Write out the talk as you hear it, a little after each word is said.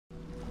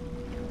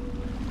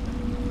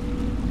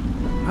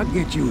I'll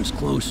get you as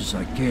close as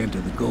I can to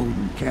the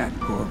Golden Cat,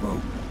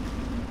 Corvo.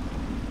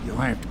 You'll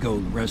have to go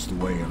the rest of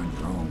the way on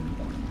your own.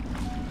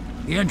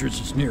 The entrance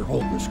is near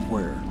Holger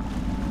Square.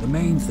 The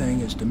main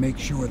thing is to make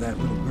sure that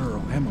little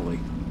girl, Emily,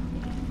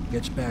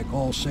 gets back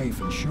all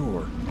safe and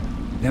sure.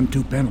 Them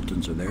two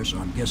Pendletons are there, so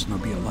I'm guessing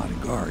there'll be a lot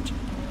of guards.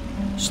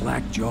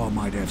 Slackjaw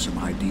might have some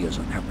ideas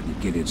on helping you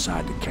get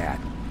inside the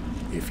cat,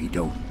 if he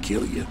don't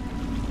kill you.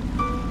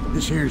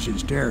 This here's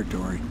his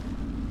territory.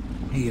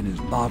 He and his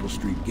Bottle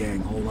Street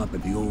gang hole up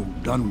at the old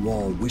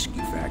Dunwall whiskey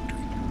factory.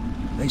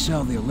 They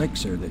sell the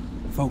elixir that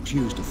folks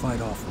use to fight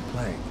off the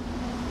plague.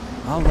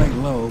 I'll lay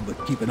low,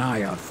 but keep an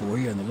eye out for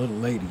you and the little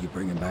lady you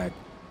bring him back.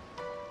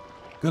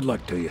 Good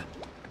luck to you.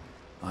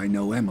 I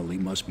know Emily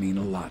must mean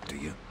a lot to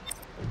you.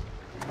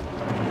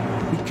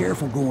 Be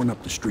careful going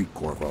up the street,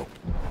 Corvo.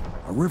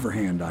 A river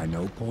hand I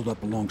know pulled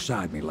up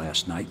alongside me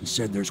last night and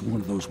said there's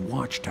one of those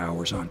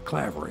watchtowers on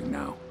Clavering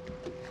now.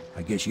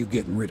 I guess you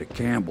getting rid of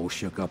Campbell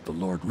shook up the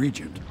Lord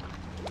Regent.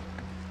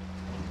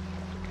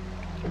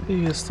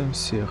 Приветствуем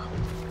всех.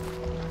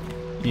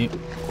 И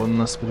он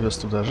нас привез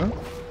туда же.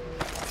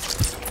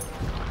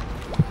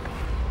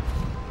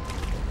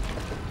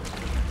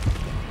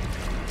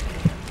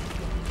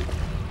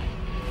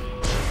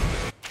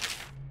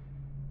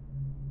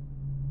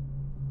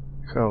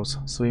 Хаос.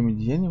 Своими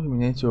деяниями вы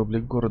меняете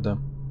облик города.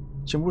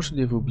 Чем больше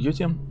людей вы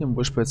убьете, тем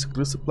больше появится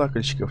крыс и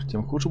плакальщиков,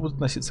 тем хуже будут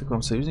относиться к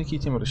вам союзники, и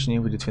тем мрачнее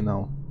выйдет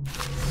финал.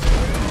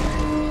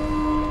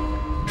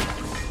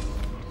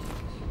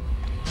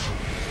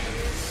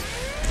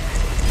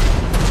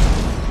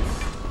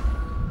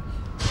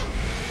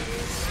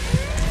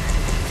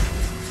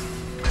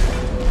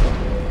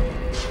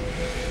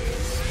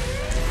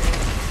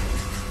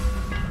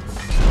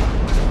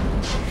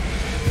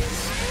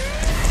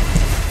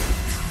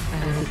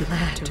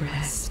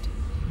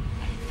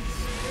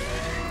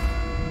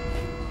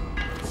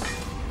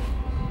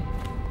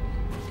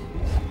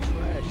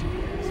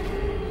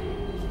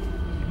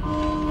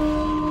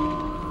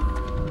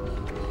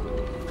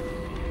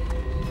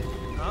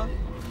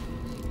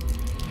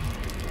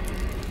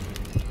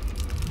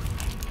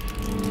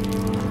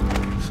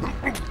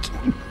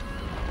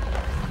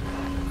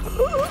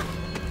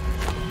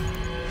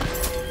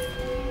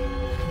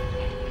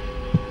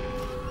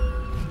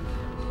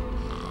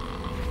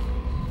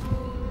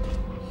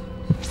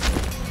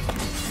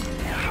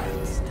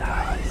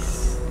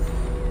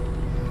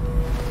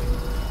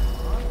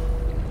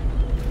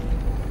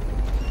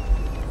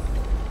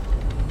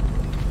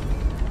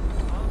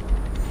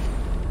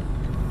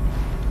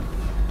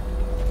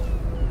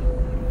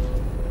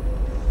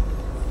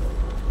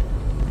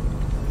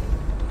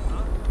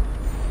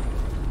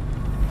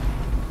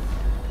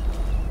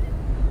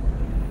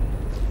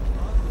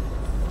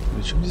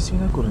 Причем здесь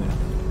винокурня?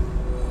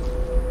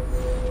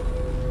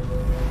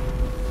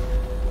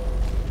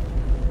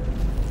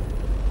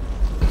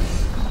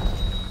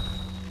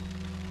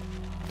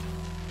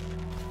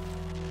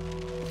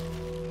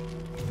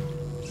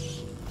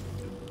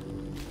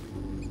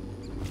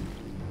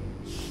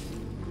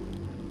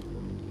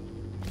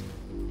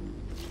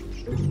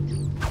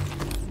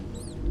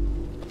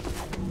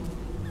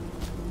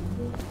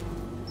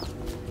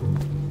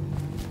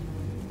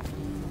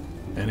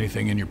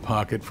 Anything in your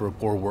pocket for a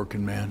poor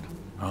working man,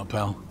 huh,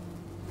 pal?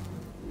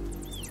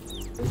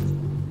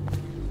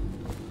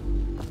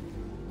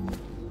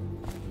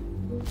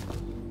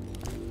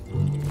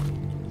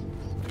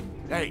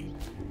 Hey,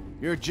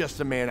 you're just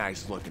the man I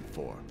was looking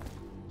for.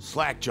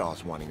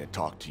 Slackjaw's wanting to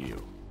talk to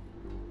you.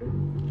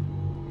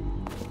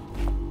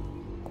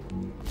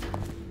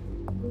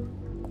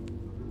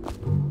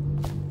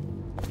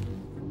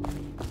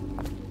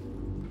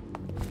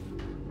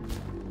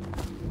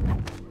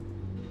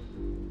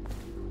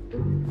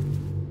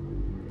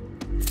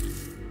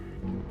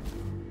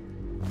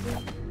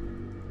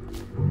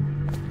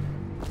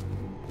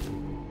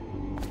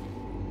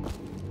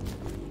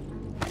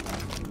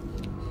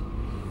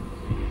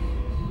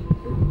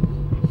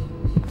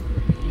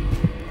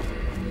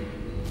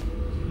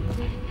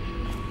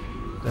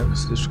 Так,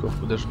 слишком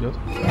подождет.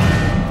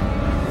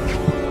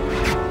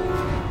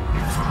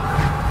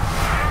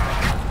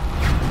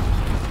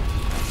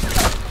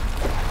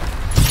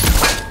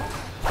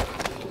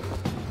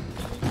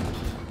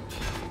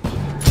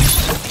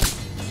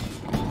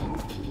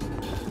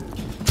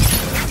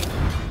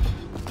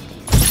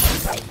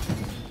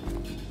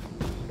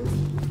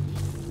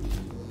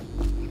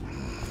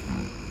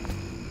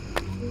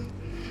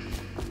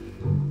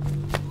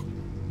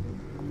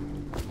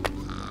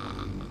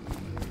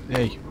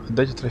 Эй,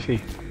 отдайте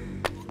трофей.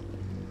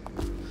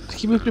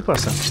 Такие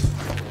боеприпасы.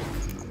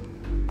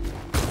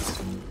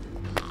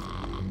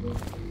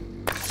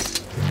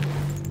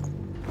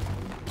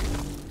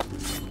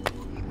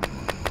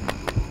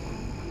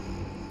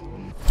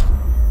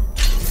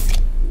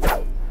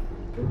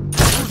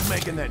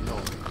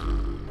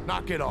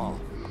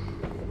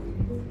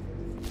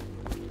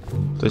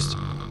 То есть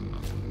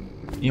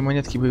и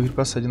монетки, и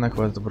боеприпасы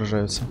одинаково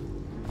отображаются.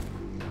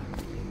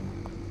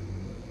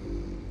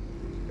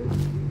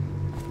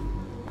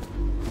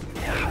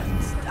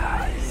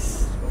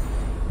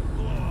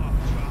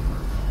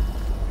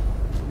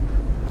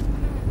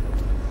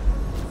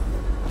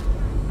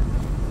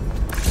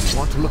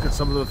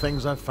 some of the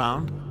things I've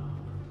found?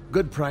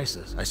 Good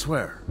prices, I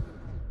swear.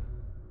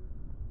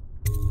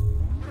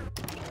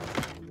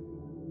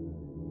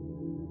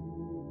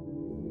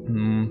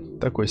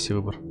 Такой себе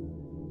выбор.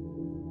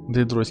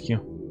 Да и дротики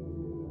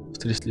в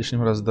 3 с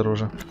лишним раз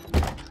дороже.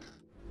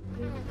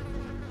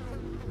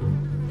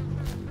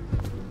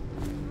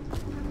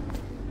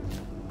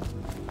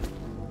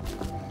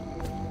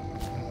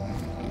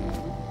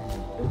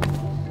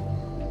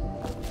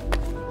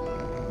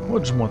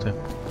 Вот жмоты.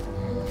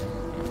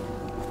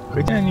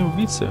 Хотя они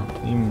убийцы,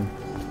 им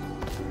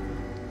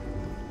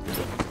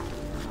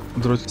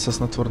дротик со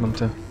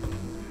снотворным-то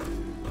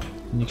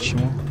ни к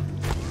чему.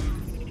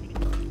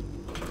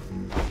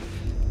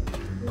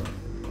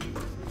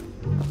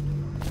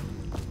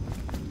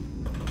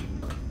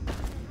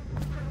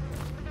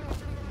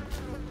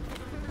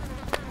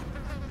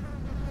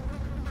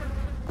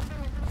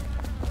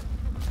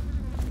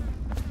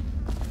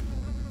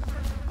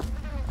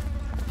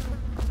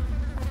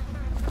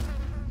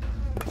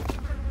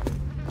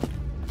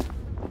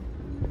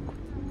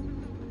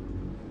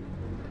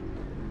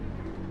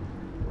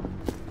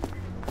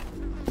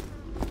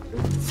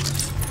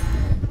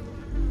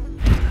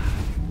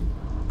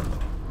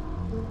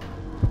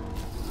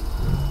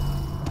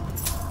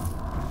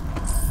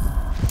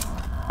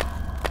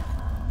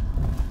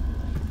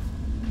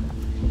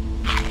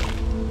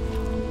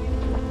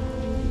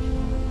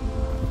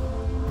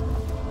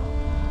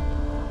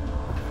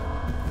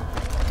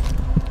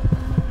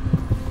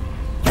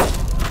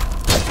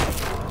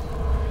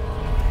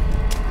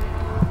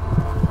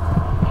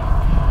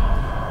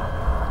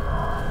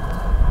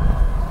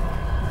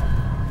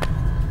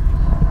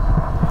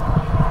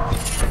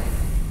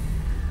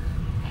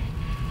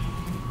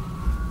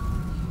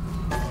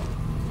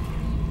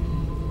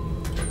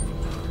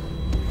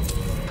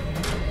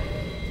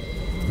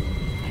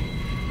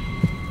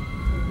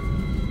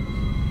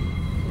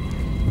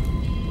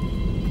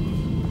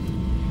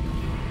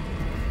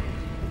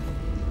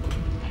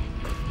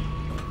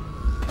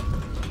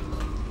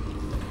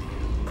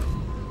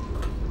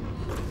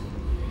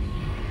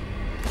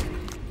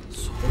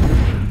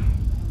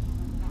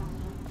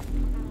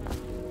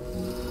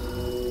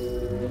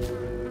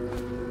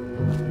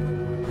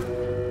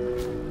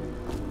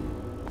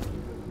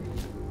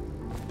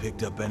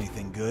 Picked up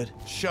anything good?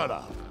 Shut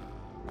up.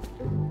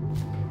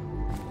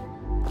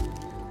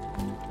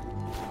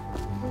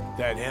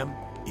 That him?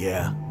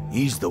 Yeah,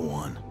 he's the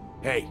one.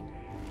 Hey,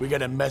 we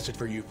got a message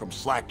for you from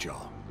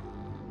Slackjaw.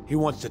 He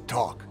wants to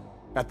talk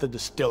at the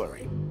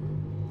distillery.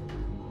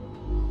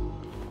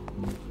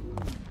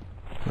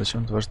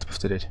 Зачем дважды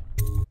повторять?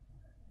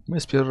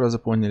 Мы с первого раза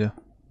поняли.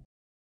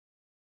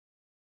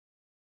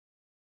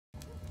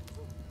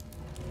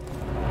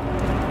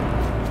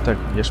 Так,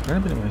 я же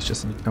правильно понимаю,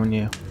 сейчас они ко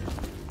мне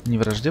не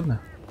враждебны?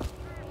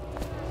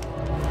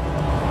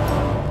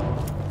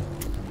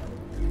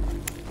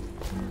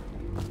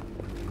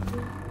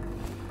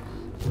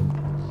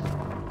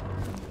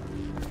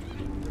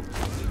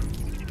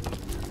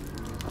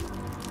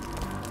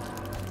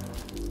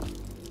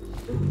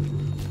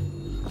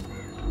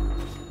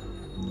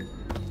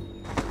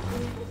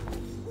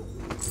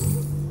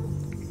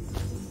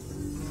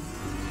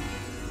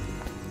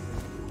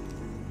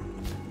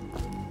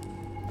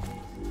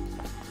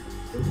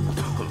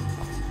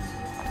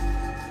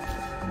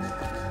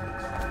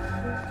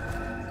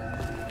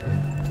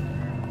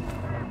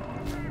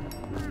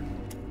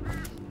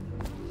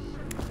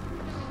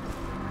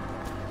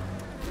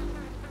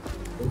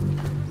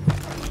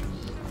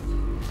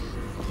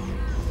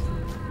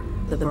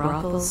 The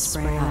brothels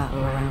sprang up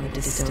around the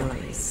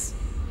distilleries.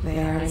 They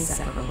are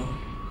inseparable.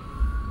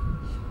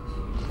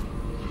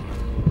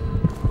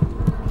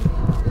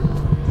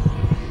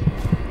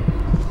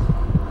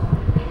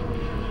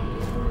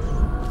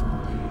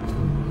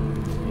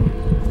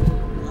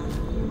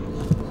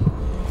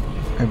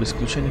 А без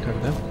ключа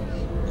никогда?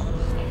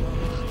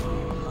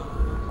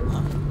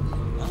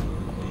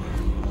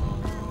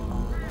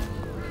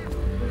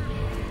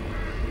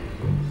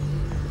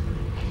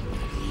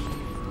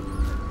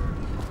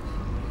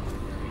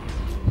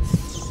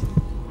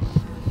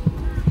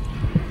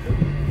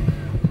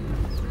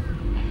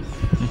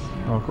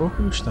 А у кого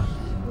ключ-то?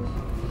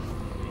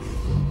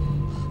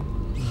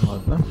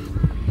 Ладно.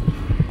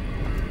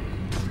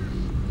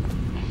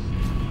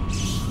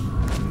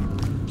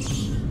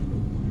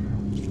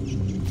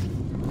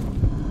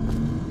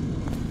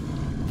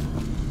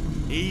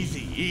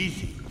 Easy,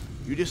 easy.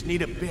 You just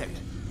need a bit.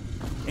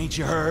 Ain't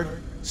you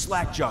heard?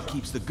 Slackjaw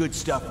keeps the good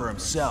stuff for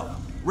himself.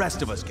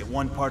 Rest of us get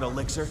 1 part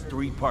elixir,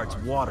 3 parts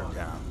water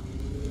down.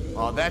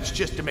 Oh, that's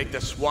just to make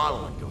the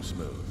swallowing go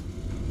smooth.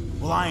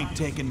 Well, I ain't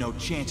taking no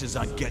chances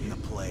on getting the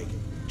plague.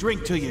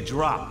 Drink till you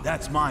drop,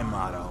 that's my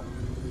motto.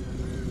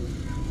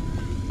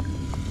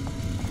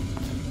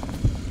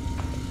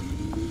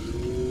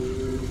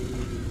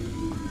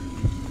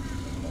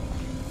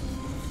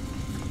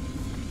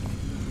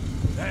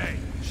 Hey,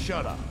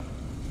 shut up.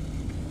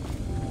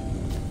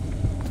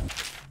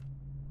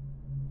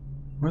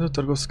 Этот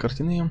торговец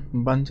картинами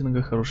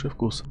бандинга хороший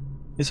вкус.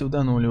 Если в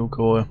данном или у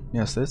кого не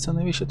остается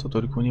на вещи, то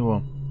только у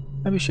него.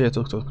 Обещаю,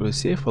 тот, кто откроет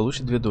сейф,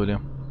 получит 2 доли.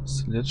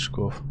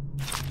 Следжков.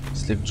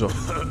 Следжов.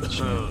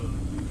 Точнее.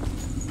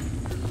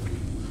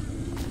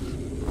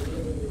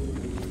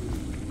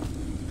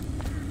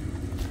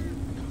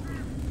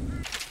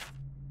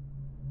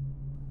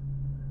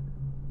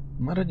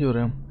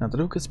 Мародеры.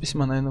 Отрывок из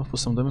письма, найденного в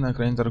пустом доме на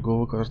окраине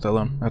торгового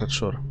квартала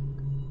Редшор.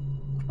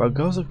 В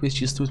пакгаузах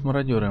бесчинствуют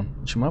мародеры.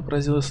 Чума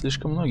поразила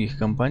слишком многих,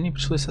 компании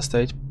пришлось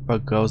оставить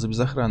пакгаузы без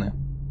охраны.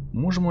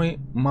 Муж мой,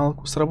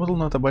 Малкус, работал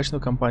на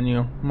табачную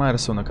компанию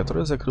Майерсона,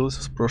 которая закрылась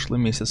в прошлый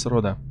месяц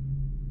рода.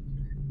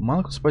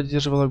 Малкус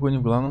поддерживал огонь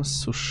в главном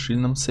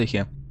сушильном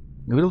цехе.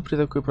 Говорил, при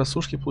такой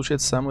просушке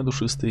получают самые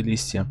душистые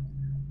листья.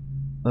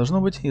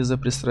 Должно быть, из-за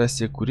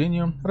пристрастия к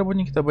курению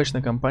работники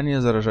табачной компании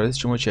заражались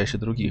чумой чаще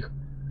других.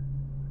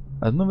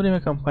 Одно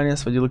время компания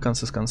сводила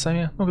концы с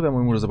концами, но когда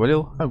мой муж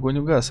заболел, огонь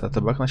угас, а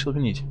табак начал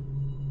гнить.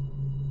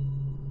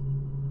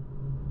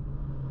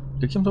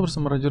 Каким-то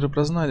образом мародеры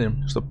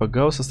прознали, что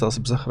пакгаус остался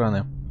без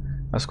охраны,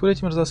 а вскоре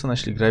эти мерзавцы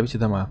начали грабить и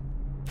дома.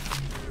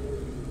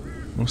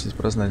 Ну, кстати,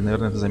 прознали,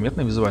 наверное, это заметно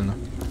визуально.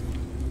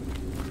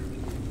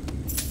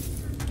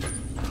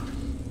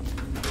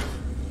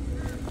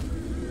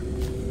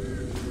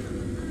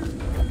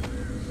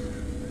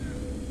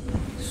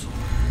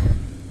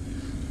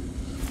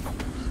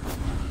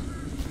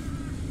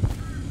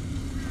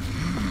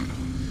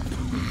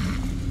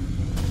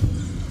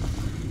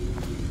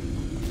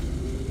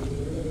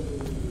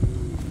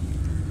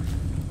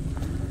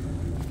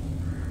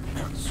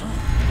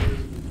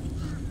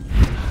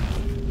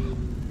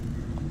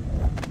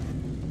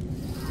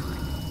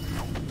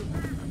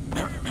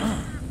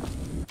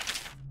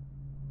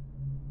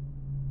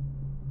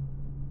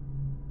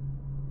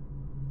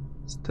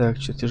 Так,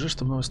 чертежи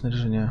штабного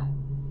снаряжения.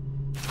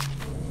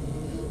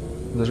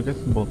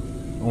 Зажигательный болт.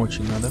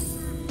 Очень надо.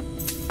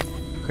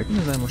 Хотя не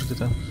знаю, может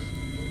это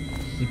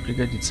и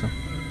пригодится.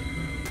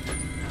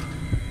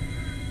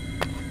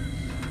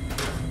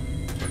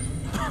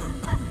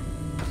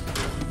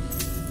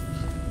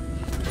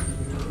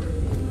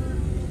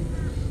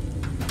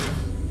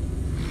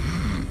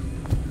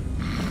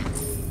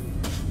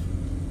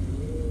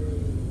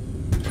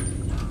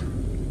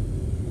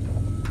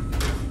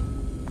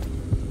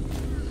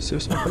 Все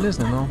весьма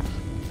полезно, но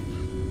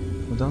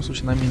в данном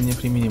случае нами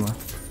неприменимо.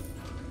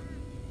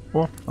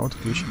 О, а вот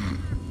ключ.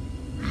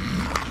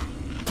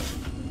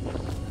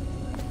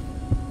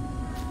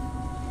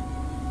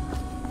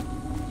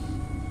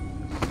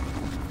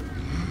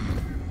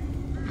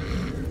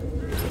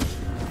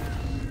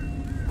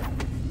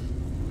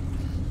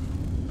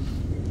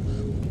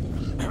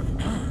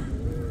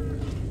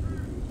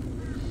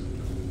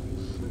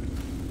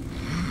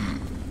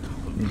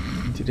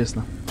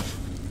 Интересно.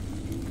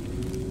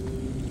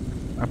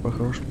 А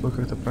по-хорошему было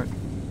как-то правильно.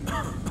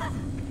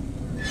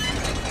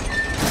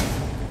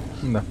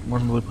 Да,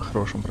 можно было и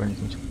по-хорошему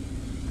проникнуть.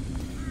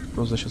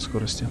 Просто за счет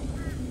скорости.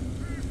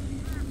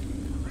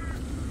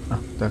 А,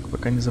 так,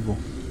 пока не забыл.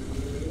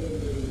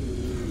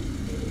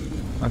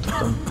 А тут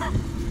там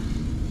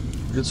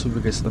придется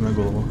убегать, сломя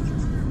голову.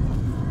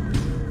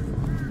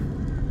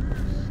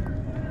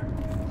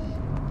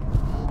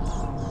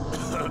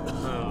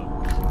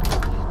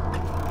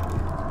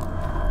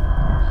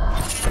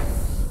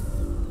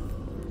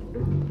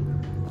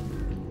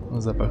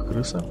 Запах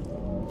крыса.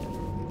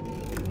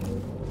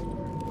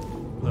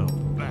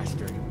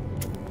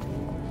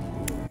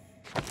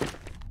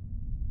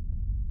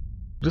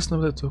 Крыс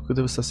наблюдает только,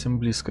 когда вы совсем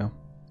близко.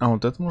 А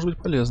вот это может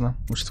быть полезно.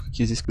 Учитывая,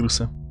 какие здесь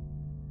крысы.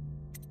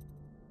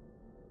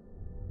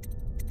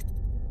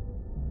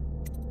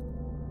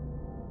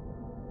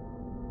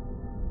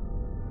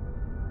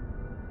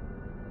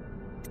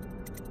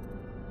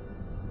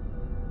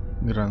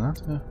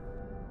 Гранаты.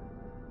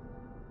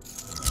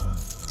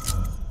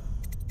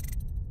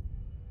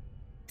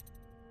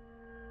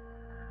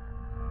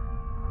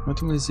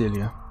 Вот именно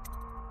зелье.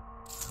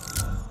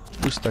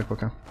 Пусть так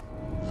пока.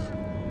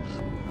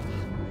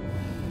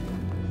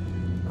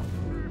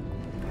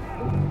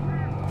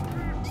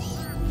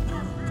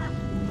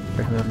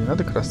 Так, наверное, не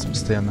надо красться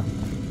постоянно.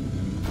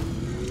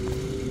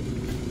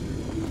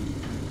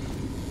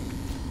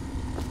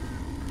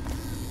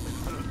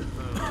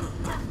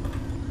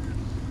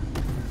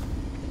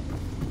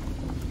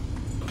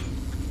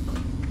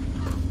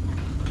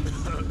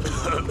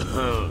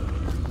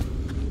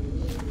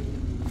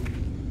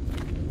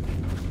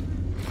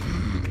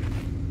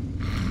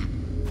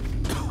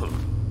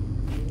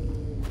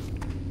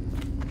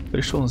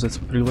 Пришел, называется,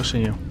 по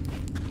приглашению.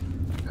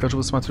 Хожу,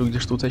 высматриваю, где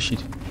что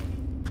утащить.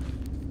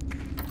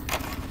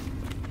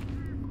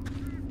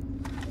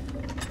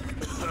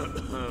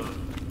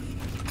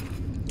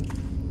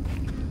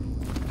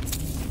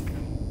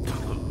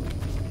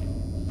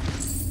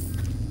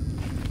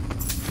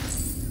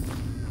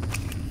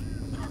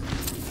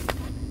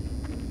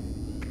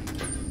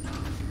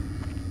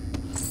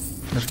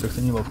 Даже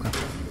как-то неловко.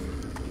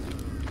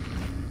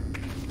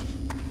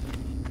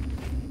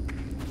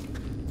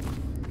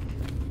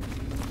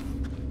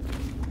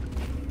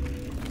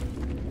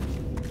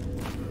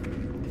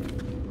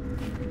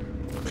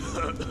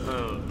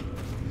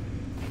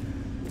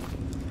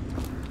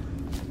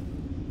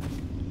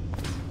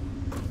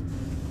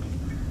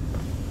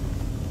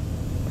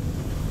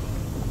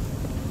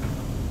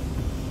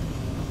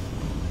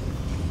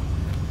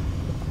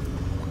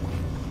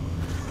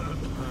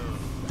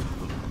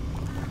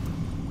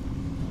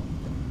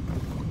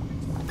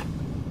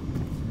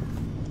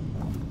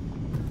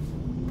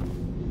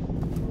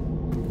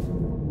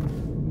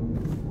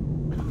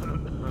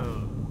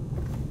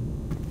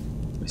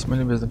 Весьма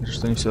любезно, конечно,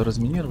 что они все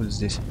разминировали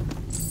здесь.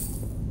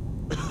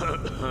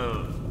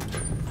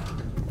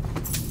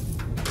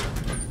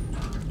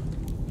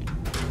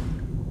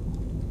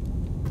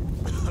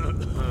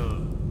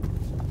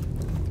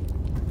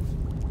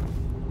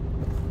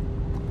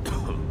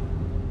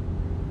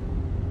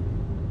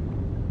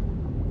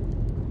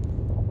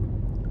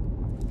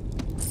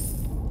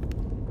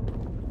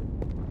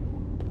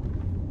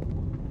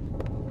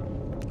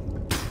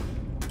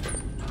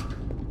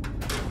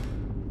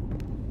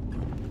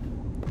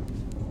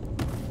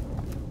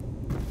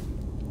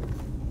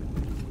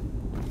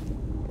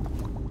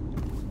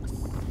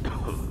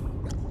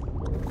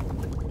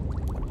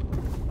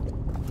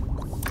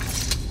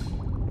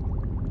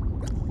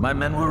 My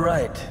men were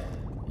right.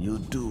 You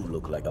do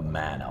look like a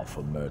man out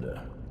for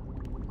murder.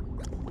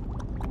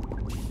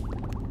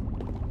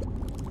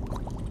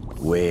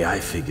 Way I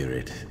figure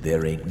it,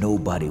 there ain't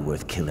nobody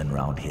worth killing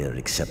around here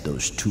except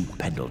those two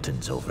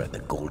Pendletons over at the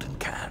Golden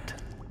Cat.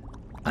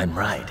 I'm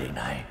right, ain't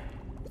I?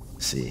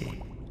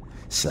 See,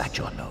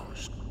 Slackjaw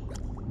knows.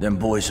 Them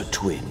boys are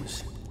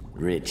twins.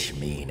 Rich,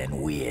 mean,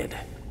 and weird.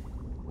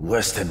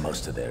 Worse than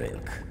most of their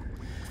ilk.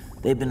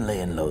 They've been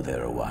laying low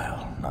there a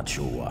while, not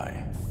sure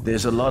why.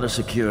 There's a lot of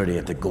security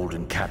at the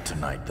Golden Cat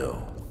tonight,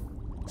 though.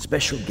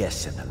 Special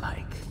guests and the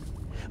like.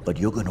 But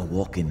you're gonna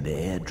walk in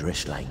there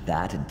dressed like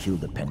that and kill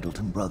the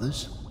Pendleton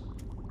brothers?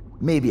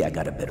 Maybe I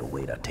got a better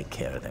way to take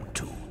care of them,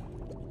 too.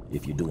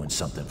 If you're doing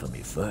something for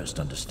me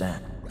first,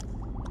 understand?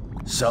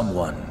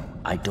 Someone,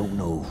 I don't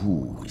know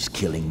who, is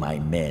killing my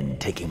men,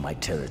 taking my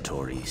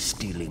territory,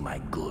 stealing my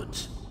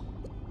goods.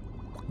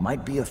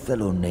 Might be a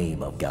fellow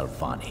named of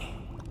Galvani.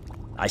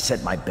 I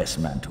sent my best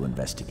man to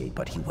investigate,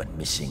 but he went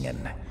missing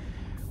and...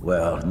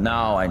 well,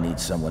 now I need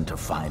someone to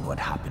find what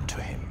happened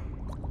to him.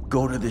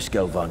 Go to this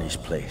Galvani's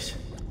place.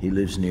 He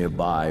lives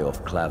nearby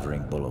off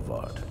Clavering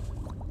Boulevard.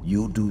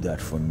 You do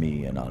that for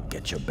me and I'll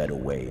get you a better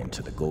way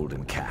into the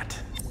Golden Cat.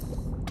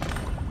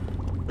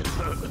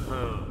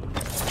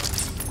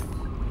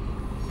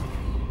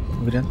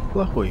 Вариант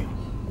плохой,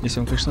 если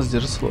он, конечно,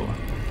 сдержит слово.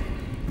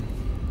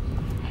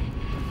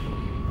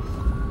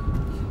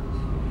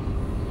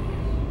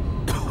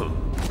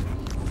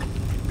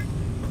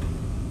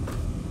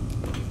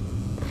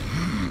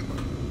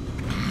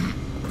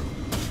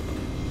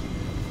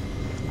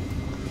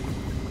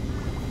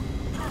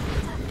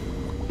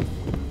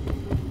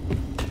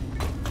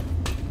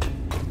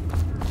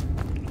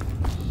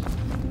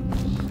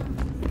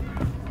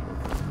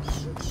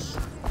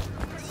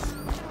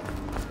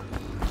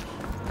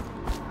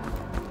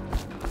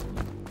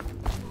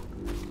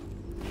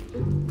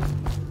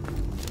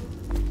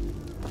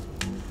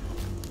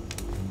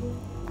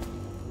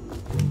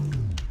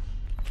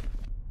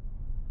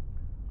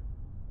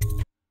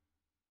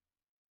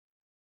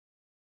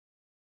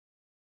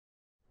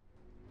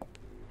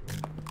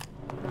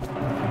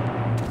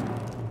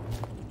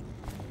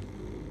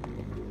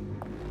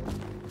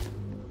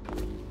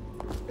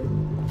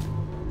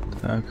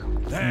 Так,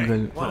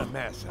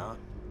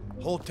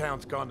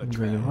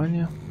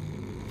 Галивания.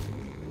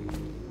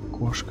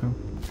 Кошка.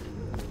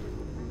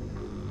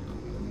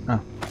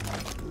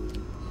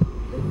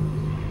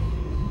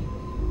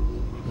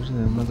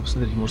 Надо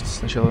посмотреть, может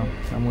сначала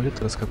амулет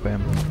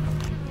раскопаем.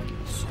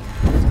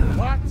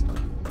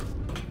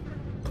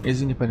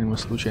 Извини, парень, мы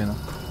случайно.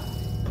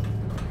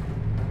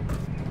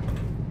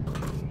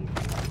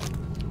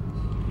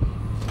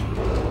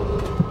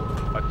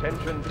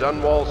 Attention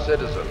Dunwall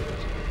citizens.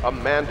 A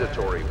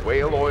mandatory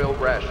whale oil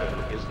ration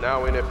is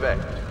now in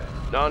effect.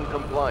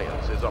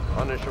 Non-compliance is a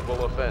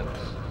punishable offense.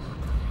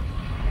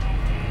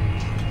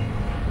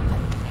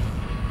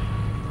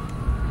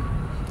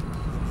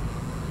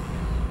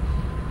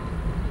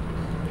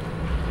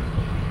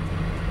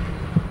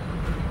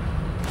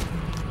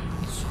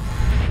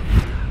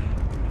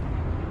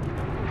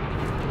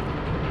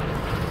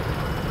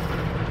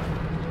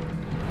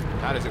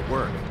 How does it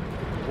work?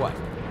 What?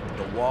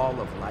 The Wall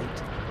of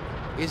Light?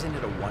 Isn't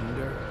it a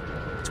wonder?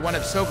 It's one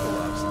of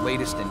Sokolov's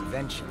latest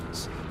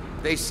inventions.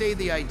 They say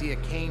the idea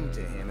came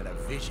to him in a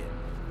vision.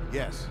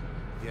 Yes,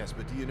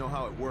 but do you know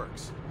how it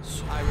works?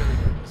 I really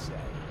couldn't say.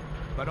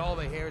 But all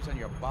the hairs on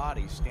your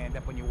body stand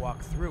up when you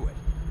walk through it.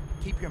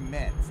 Keep your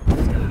men from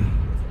interfering with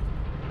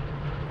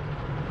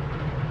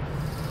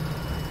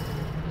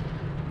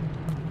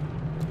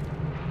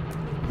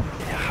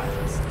it. Yeah,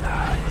 that's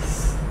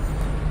nice.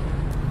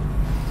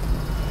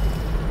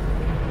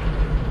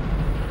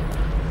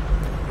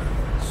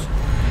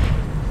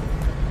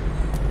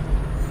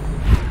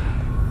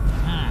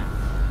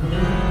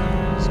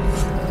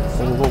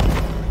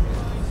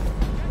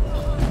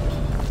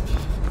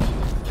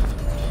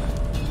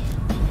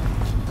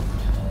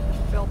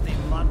 Filthy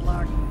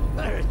mudlark.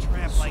 Better a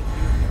tramp like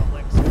you,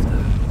 Elixir.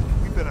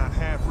 We've been on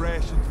half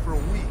rations for a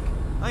week.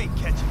 I ain't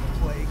catching the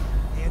plague.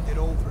 Hand it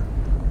over.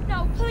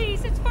 No,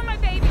 please, it's for my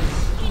baby.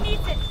 He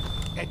needs it.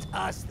 It's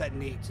us that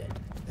needs it.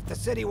 If the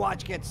City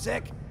Watch gets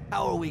sick,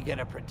 how are we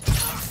gonna protect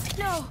it?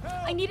 No,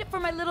 I need it for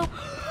my little...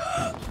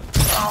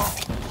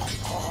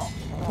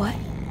 What?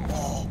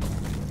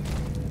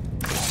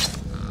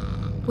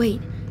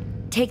 Wait,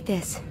 Take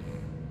this.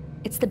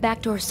 It's the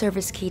backdoor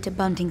service key to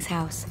Bunting's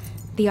house,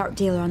 the art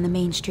dealer on the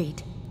main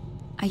street.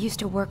 I used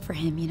to work for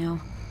him, you know,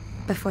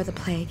 before the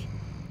plague.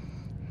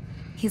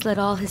 He's let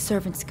all his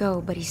servants go,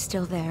 but he's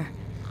still there,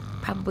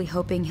 probably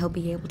hoping he'll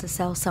be able to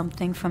sell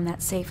something from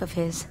that safe of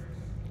his.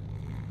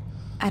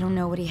 I don't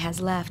know what he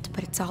has left,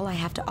 but it's all I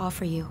have to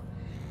offer you.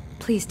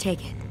 Please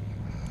take it.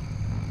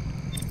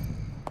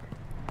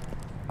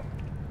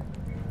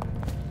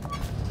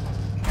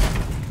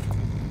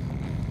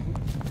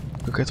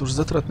 Какая-то уже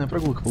затратная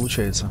прогулка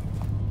получается.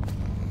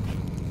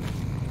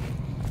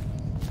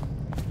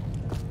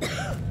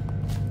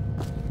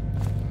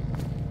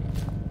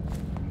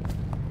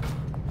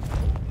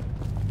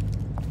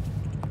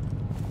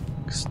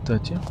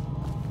 Кстати.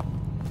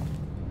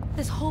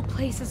 This whole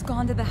place has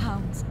gone to the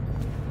hounds.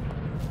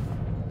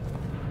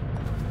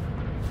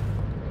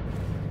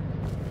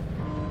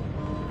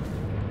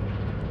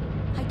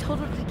 I told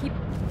her to keep...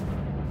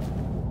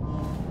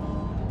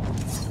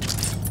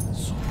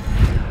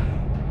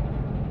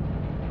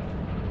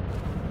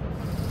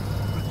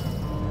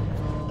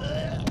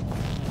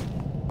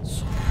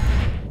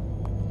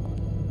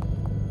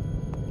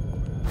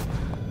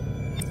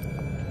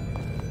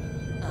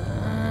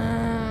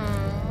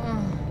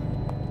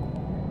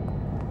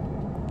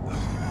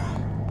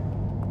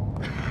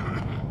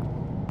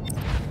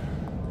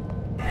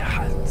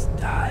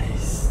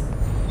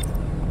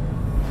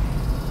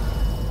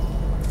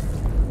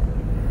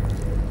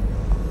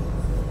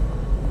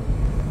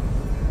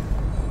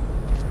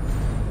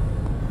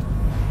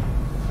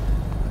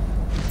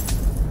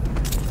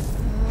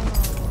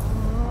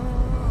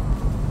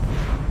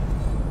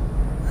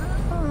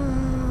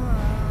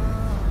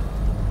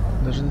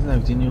 Даже не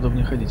знаю, где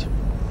неудобнее ходить.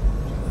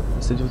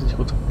 Кстати, вот этих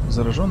вот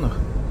зараженных,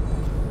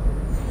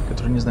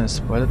 которые, не знаю,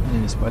 спалят меня,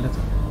 не спалят.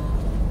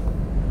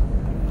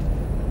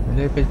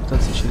 Или опять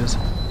пытаться через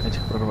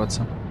этих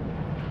прорваться.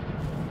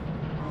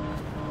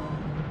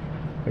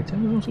 Хотя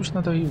в любом случае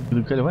надо и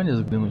в Гальване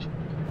заглянуть.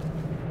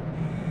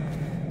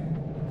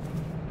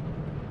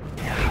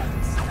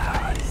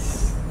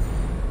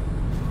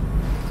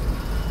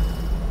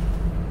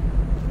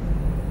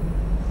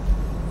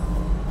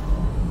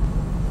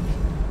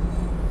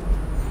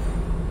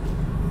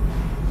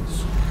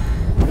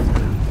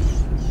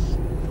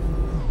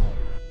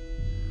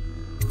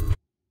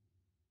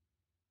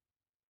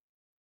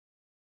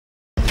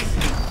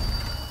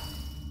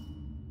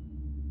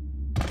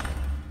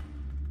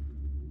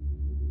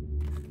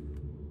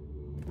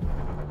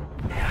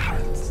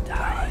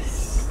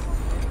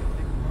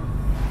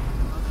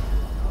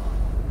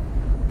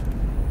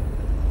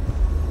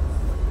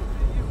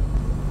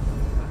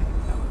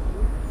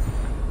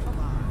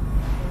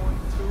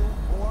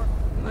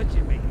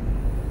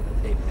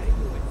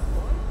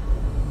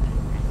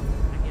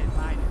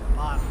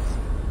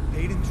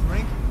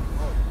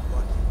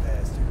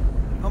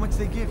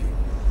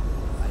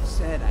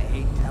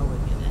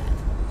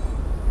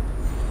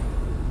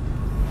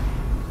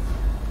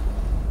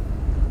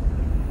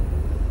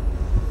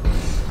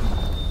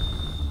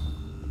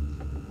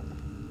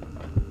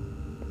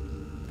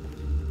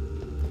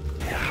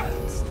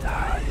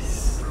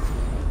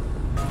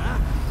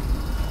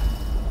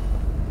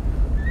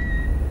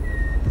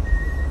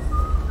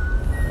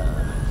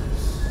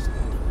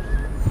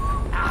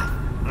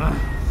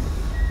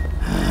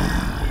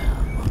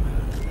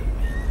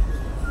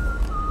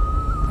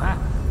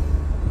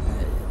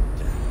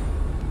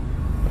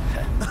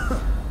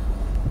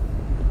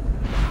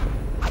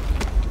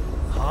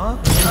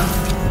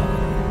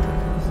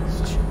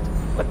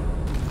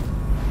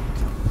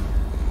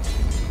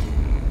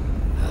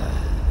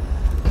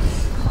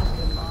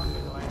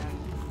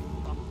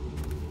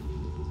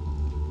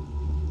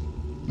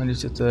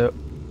 Надеюсь, это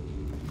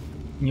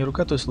не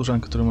рука той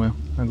служанки, которую мы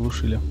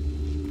оглушили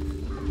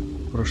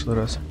в прошлый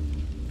раз.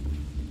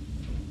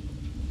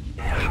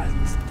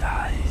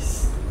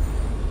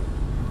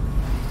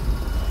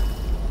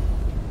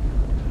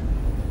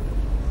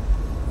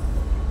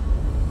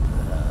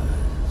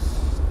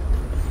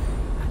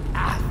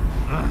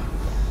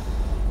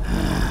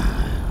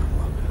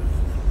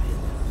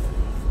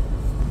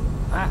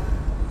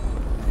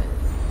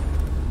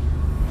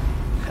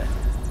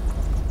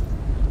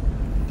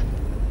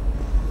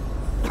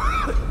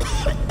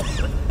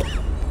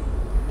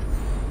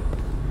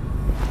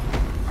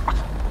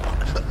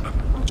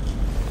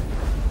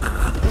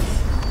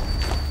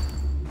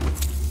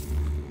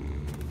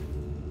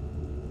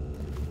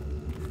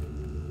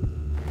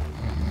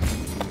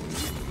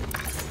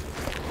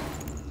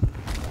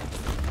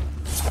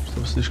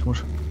 Слишком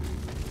уж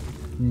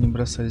не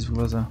бросались в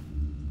глаза.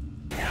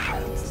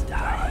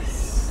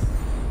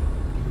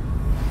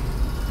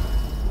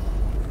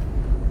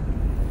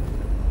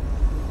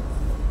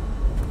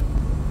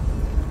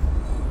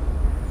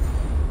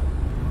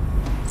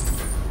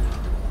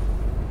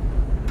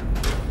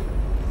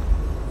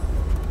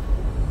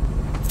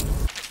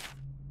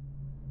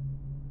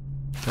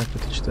 Так,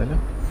 это читали?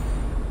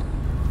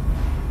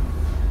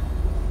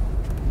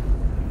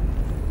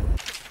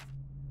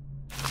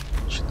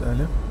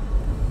 Читали.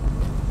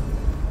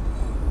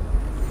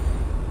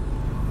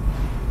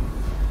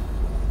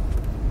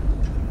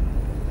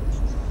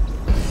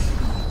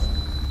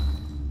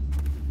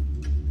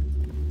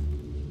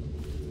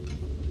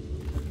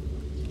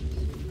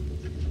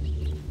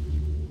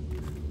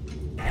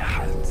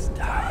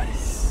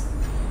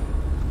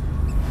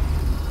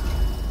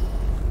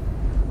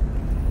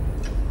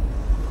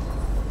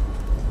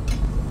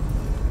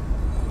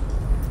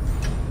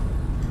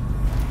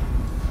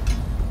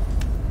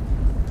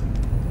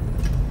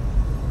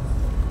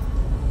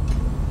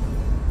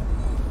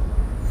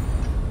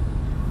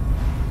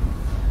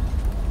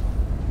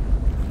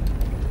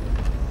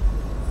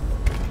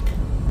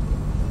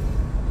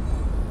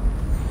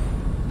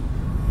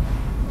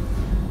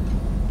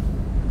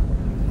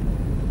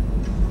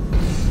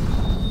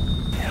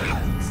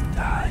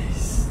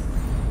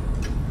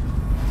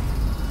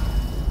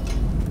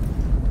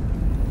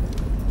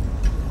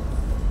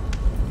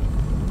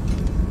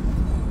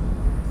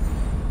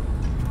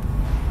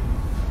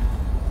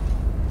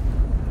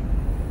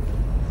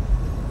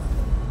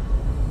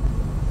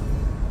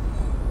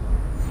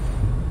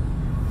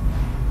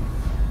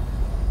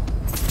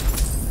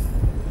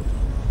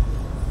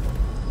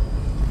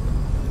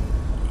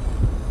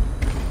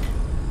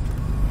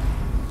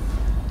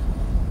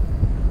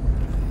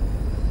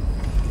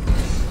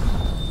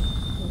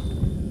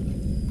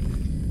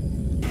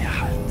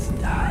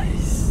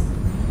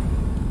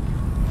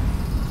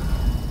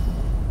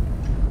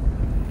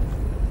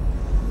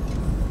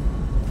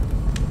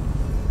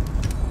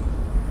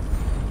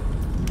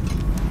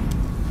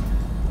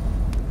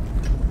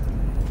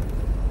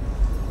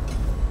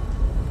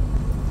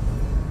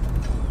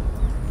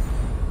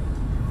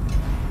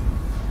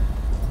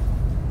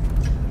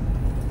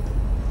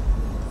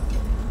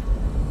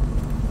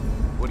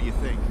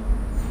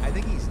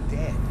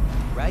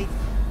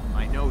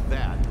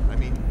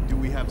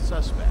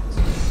 suspects.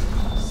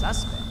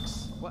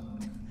 Suspects? What?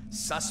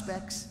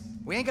 Suspects?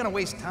 We ain't gonna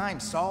waste time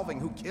solving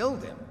who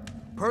killed him.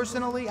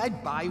 Personally,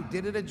 I'd buy who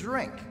did it a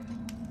drink.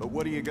 But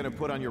what are you gonna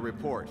put on your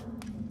report?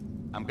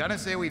 I'm gonna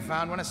say we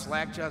found one of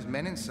Slackjaw's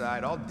men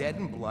inside, all dead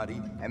and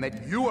bloody, and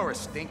that you are a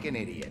stinking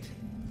idiot.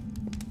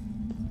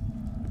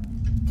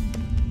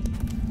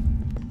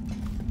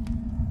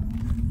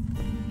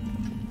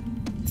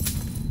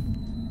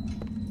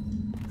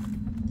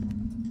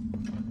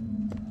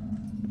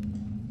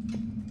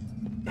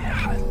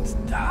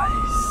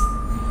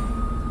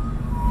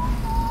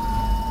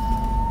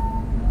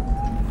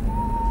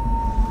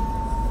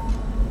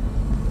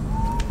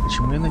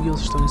 Почему я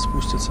надеялся, что они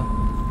спустятся?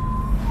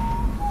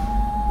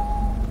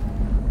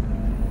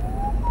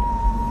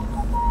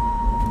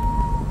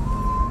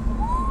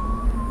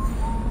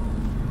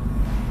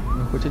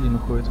 Ну, хоть один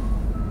уходит.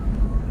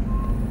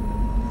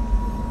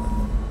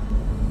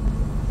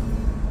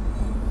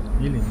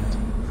 Или нет?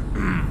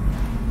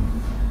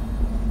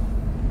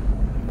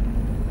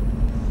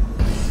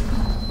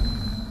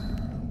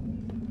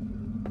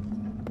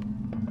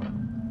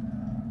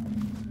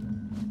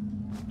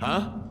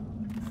 Huh?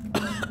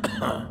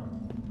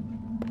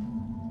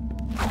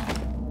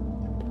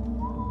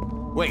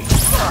 Wait.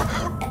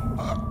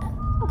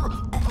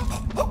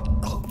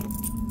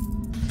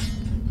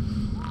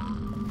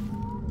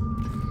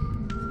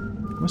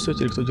 Ну все,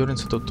 теперь кто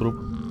дернется, тот труп.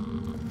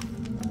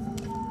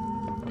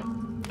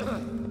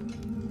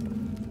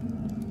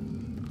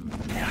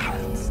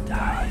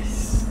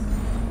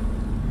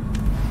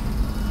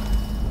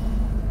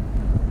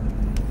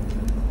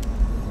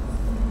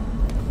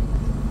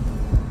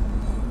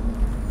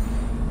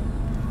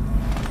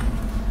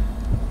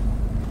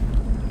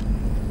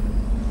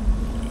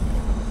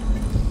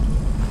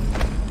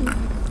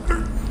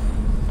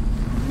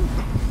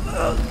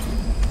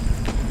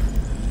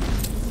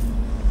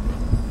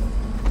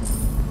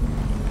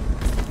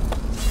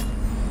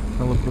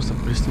 Надо просто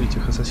пристрелить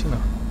этих ассасинов.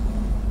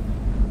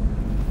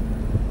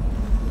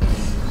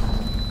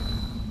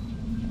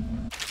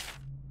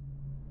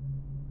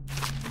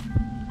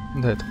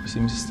 Да, это по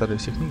 70 старые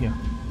все книги.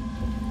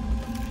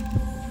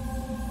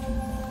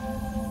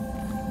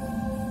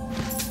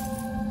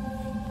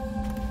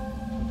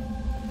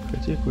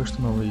 Хотя и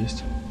кое-что новое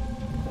есть.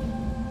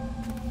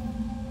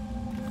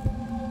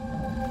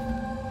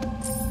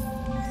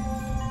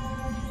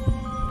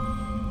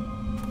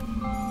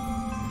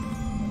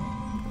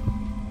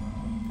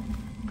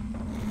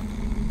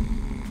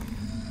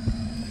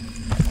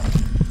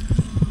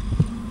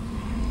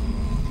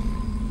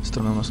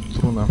 Странно, у нас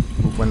тут руна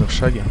буквально в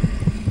шаге.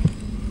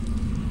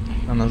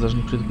 А нас даже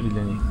не предупредили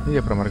о ней. И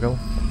я проморгал,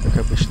 как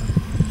обычно.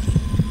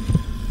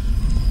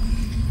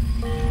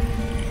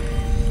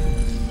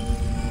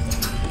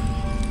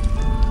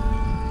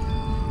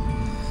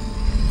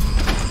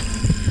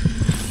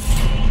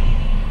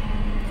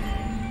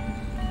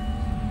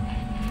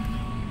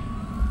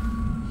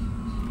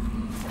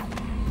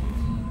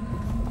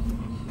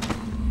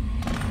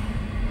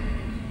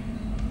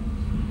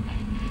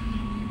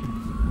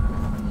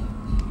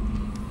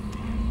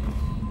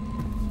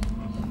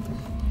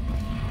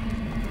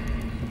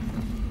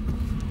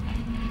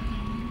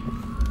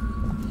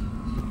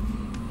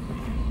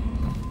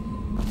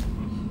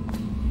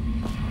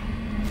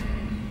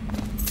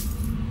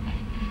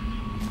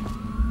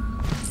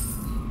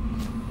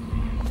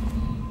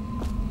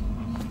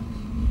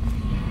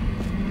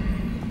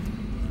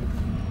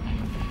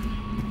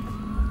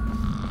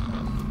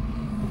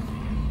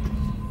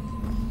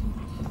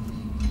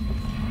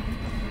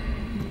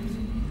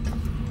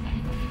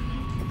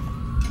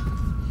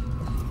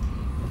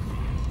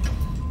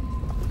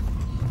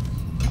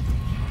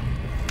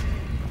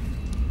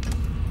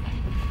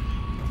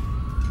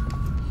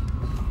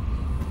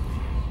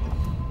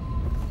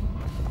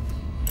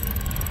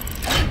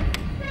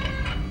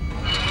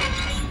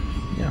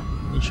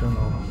 Ничего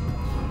нового.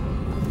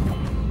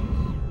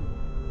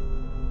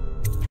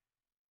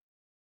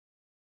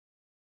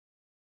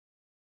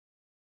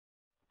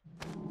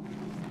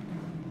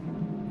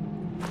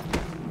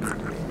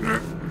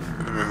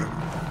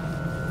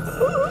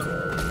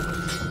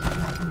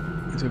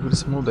 Как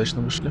говорится, мы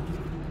удачно вышли.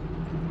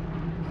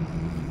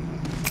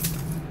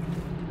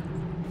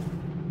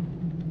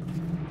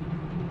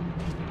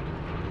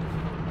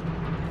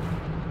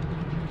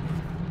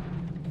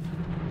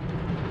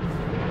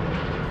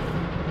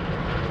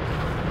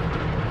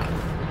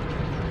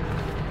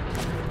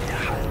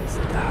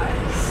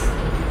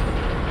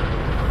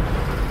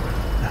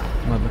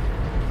 Ладно.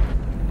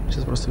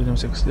 Сейчас просто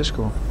вернемся к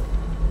Слежкову.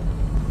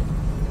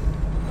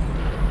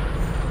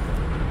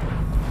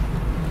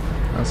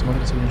 А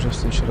смотрите, будем уже в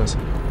следующий раз.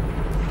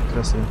 Как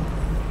раз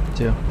и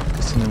те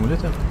костяные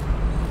амулеты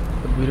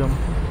подберем.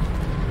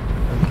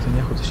 А как-то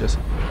неохота сейчас.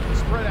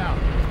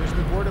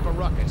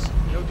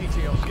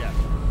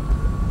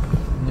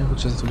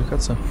 Неохота сейчас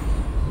отвлекаться.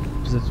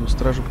 Обязательно эту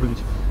стражу прыгать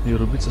и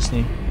рубиться с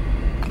ней.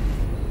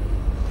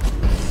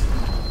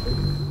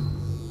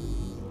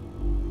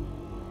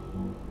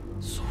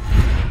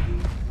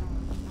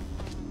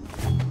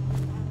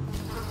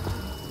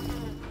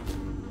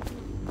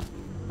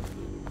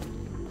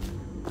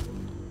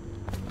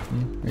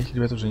 этих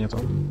ребят уже нету.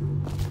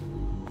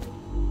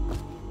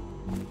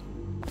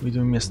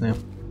 Видимо, местные.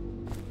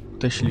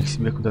 Тащили их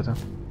себе куда-то.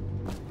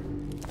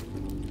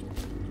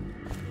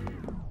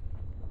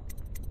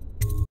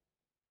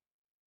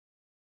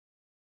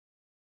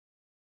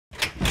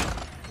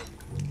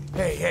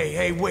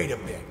 Hey, wait a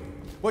minute.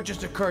 What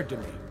just occurred to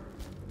me?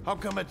 How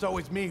come it's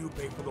always me who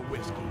pay for the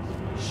whiskey?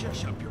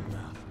 Shush up your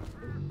mouth.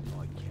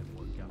 Oh, I can't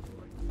work out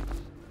right.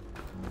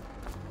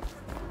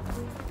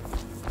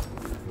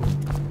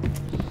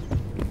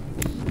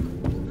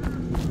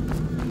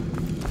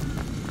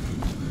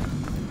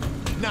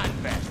 Not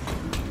bad.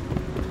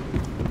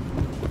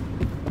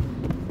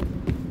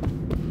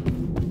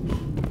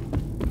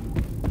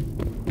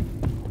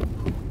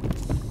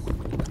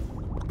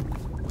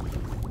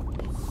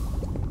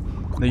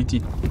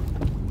 Дойти.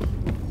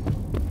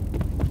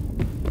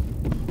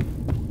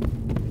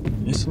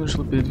 Если он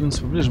решил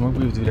передвинуться поближе, мог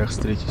бы и в дверях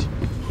встретить.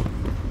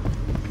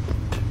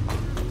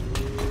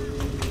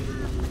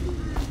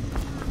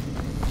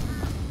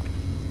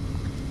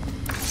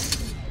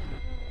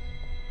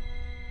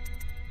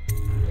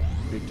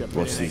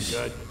 What's this?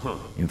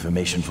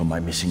 Information from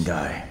my missing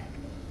guy.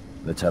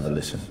 Let's have a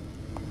listen.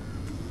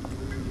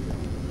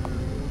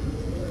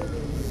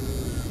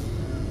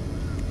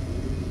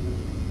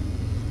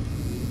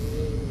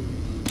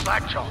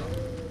 Slackjaw,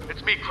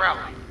 it's me,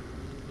 Crowley.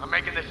 I'm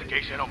making this in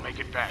case I don't make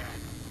it back.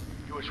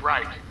 He was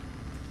right.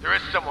 There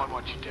is someone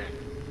wants you dead.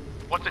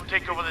 Wants to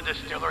take over the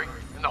distillery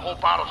and the whole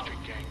Bottle Street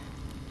gang.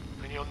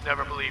 And you'll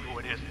never believe who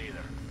it is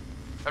neither.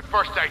 At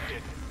first I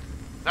didn't.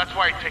 That's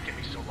why it's taken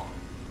me so long.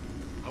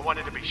 I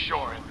wanted to be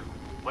sure and...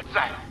 What's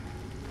that?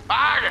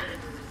 Ah!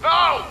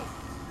 No!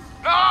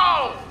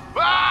 No!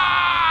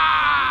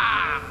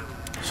 Ah!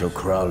 So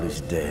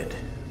Crowley's dead.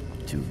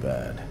 Too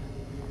bad.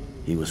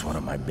 He was one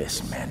of my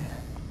best men.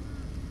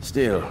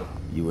 Still,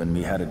 you and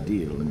me had a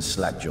deal, and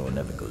Slackjaw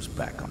never goes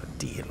back on a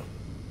deal.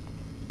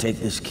 Take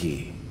this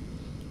key.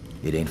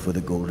 It ain't for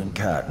the Golden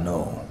Cat,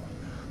 no.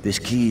 This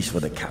key's for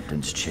the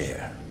captain's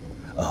chair.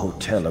 A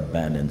hotel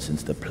abandoned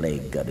since the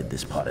plague gutted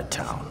this part of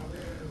town.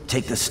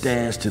 Take the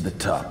stairs to the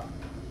top.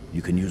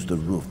 You can use the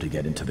roof to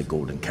get into the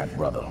Golden Cat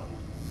brothel.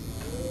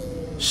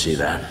 See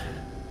that?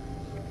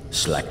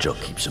 Slackjaw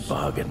keeps a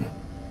bargain.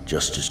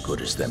 Just as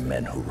good as the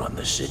men who run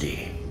the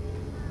city.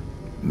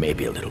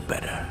 Maybe a little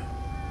better.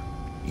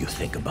 You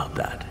think about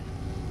that.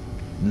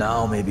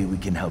 Now maybe we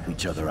can help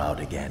each other out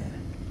again.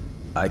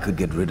 I could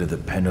get rid of the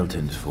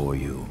Pendletons for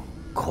you.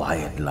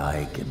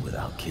 Quiet-like and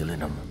without killing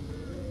them.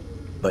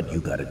 But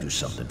you gotta do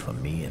something for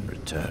me in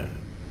return.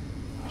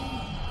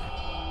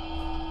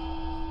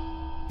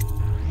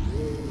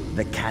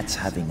 The Cat's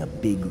having a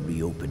big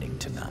reopening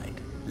tonight.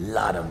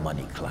 Lot of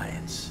money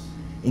clients.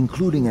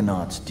 Including an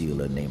arts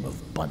dealer named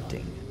of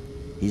Bunting.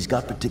 He's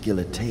got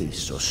particular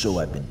tastes, or so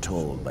I've been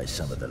told by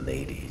some of the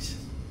ladies.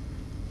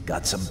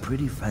 Got some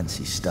pretty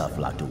fancy stuff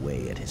locked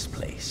away at his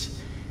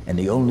place. And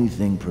the only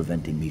thing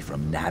preventing me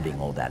from nabbing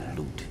all that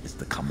loot is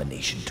the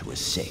combination to his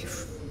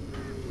safe.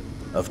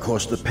 Of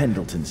course, the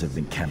Pendletons have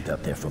been camped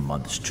out there for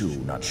months too,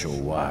 not sure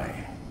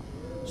why.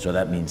 So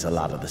that means a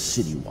lot of the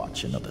City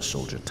Watch and other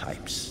soldier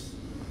types.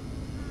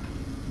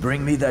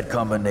 Bring me that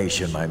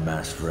combination, my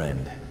masked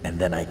friend, and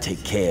then I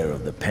take care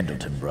of the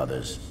Pendleton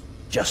brothers.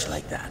 Just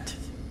like that.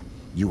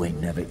 You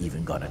ain't never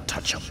even gonna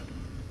touch them.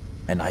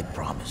 And I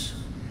promise,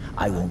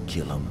 I won't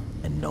kill them,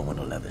 and no one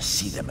will ever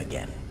see them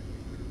again.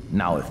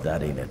 Now if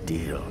that ain't a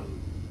deal,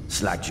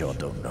 Slackjaw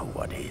don't know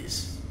what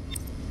is.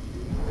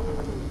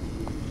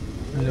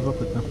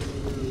 Любопытно.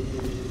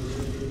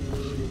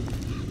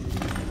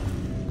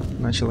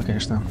 Начала,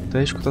 конечно,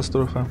 таять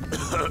катастрофа.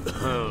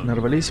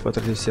 Нарвались,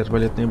 потратили все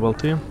арбалетные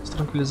болты с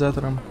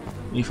транквилизатором.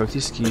 И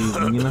фактически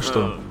ни на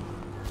что.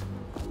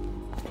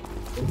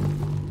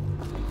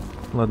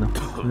 Ладно,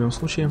 в любом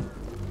случае,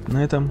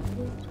 на этом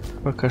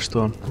пока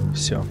что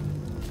все.